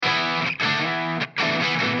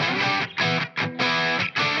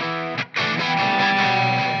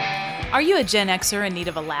Are you a Gen Xer in need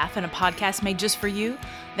of a laugh and a podcast made just for you?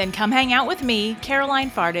 Then come hang out with me,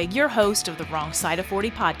 Caroline Fardig, your host of the Wrong Side of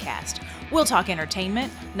 40 podcast. We'll talk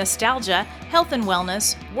entertainment, nostalgia, health and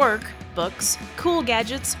wellness, work, books, cool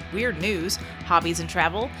gadgets, weird news, hobbies and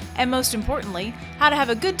travel, and most importantly, how to have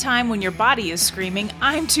a good time when your body is screaming,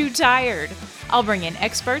 "I'm too tired." I'll bring in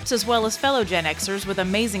experts as well as fellow Gen Xers with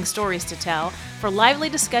amazing stories to tell for lively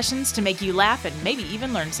discussions to make you laugh and maybe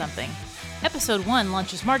even learn something. Episode 1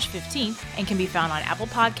 launches March 15th and can be found on Apple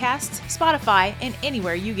Podcasts, Spotify, and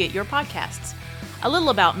anywhere you get your podcasts. A little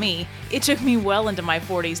about me, it took me well into my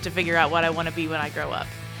 40s to figure out what I want to be when I grow up.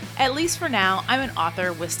 At least for now, I'm an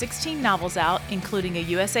author with 16 novels out, including a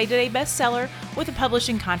USA Today bestseller with a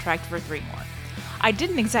publishing contract for 3 more. I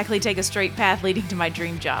didn't exactly take a straight path leading to my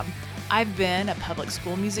dream job. I've been a public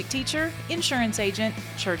school music teacher, insurance agent,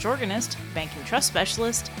 church organist, banking trust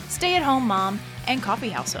specialist, stay-at-home mom, and coffee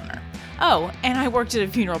house owner. Oh, and I worked at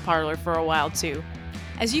a funeral parlor for a while too.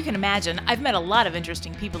 As you can imagine, I've met a lot of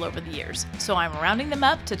interesting people over the years, so I'm rounding them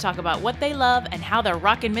up to talk about what they love and how they're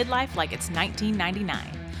rocking midlife like it's 1999.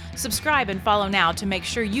 Subscribe and follow now to make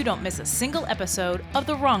sure you don't miss a single episode of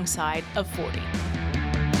The Wrong Side of 40.